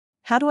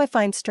How do I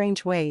find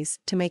strange ways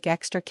to make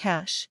extra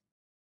cash?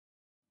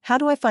 How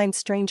do I find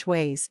strange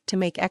ways to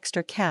make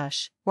extra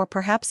cash, or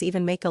perhaps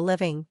even make a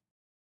living?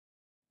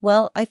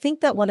 Well, I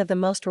think that one of the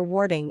most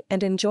rewarding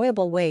and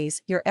enjoyable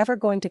ways you're ever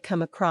going to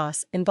come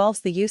across involves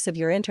the use of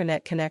your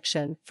internet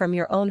connection from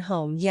your own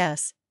home.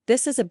 Yes,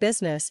 this is a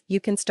business you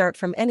can start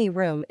from any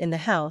room in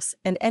the house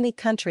and any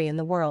country in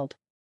the world.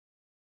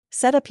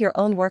 Set up your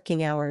own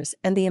working hours,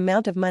 and the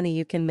amount of money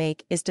you can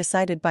make is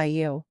decided by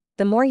you.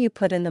 The more you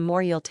put in, the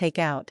more you'll take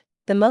out.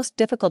 The most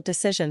difficult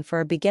decision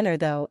for a beginner,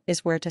 though,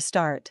 is where to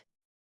start.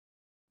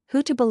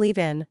 Who to believe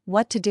in,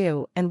 what to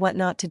do and what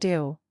not to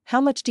do,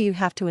 how much do you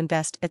have to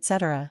invest,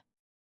 etc.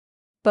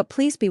 But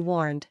please be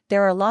warned,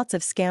 there are lots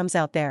of scams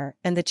out there,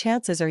 and the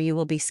chances are you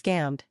will be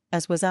scammed,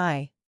 as was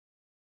I.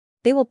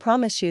 They will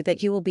promise you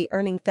that you will be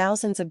earning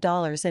thousands of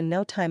dollars in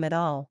no time at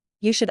all.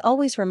 You should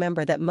always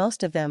remember that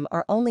most of them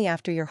are only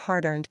after your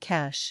hard-earned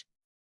cash.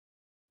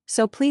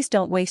 So please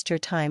don't waste your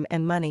time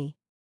and money.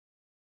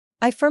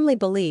 I firmly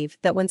believe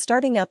that when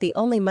starting out, the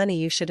only money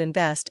you should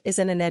invest is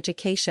in an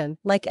education.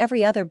 Like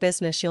every other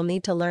business, you'll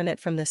need to learn it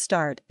from the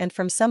start and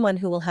from someone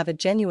who will have a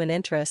genuine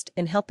interest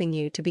in helping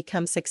you to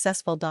become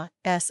successful.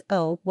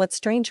 So, what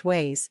strange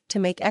ways to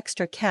make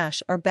extra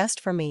cash are best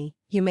for me,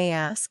 you may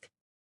ask?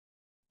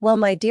 Well,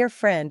 my dear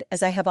friend,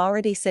 as I have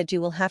already said,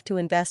 you will have to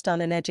invest on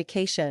an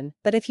education,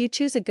 but if you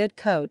choose a good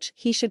coach,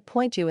 he should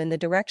point you in the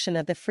direction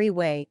of the free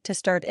way to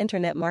start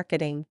internet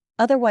marketing,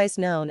 otherwise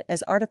known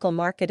as article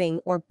marketing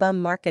or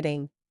bum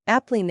marketing,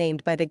 aptly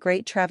named by the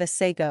great Travis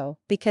Sago,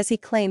 because he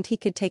claimed he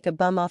could take a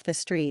bum off the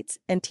streets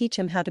and teach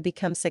him how to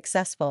become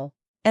successful.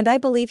 And I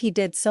believe he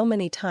did so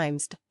many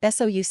times.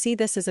 So you see,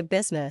 this is a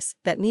business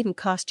that needn't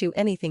cost you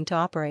anything to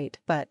operate,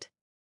 but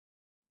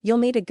you'll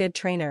need a good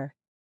trainer.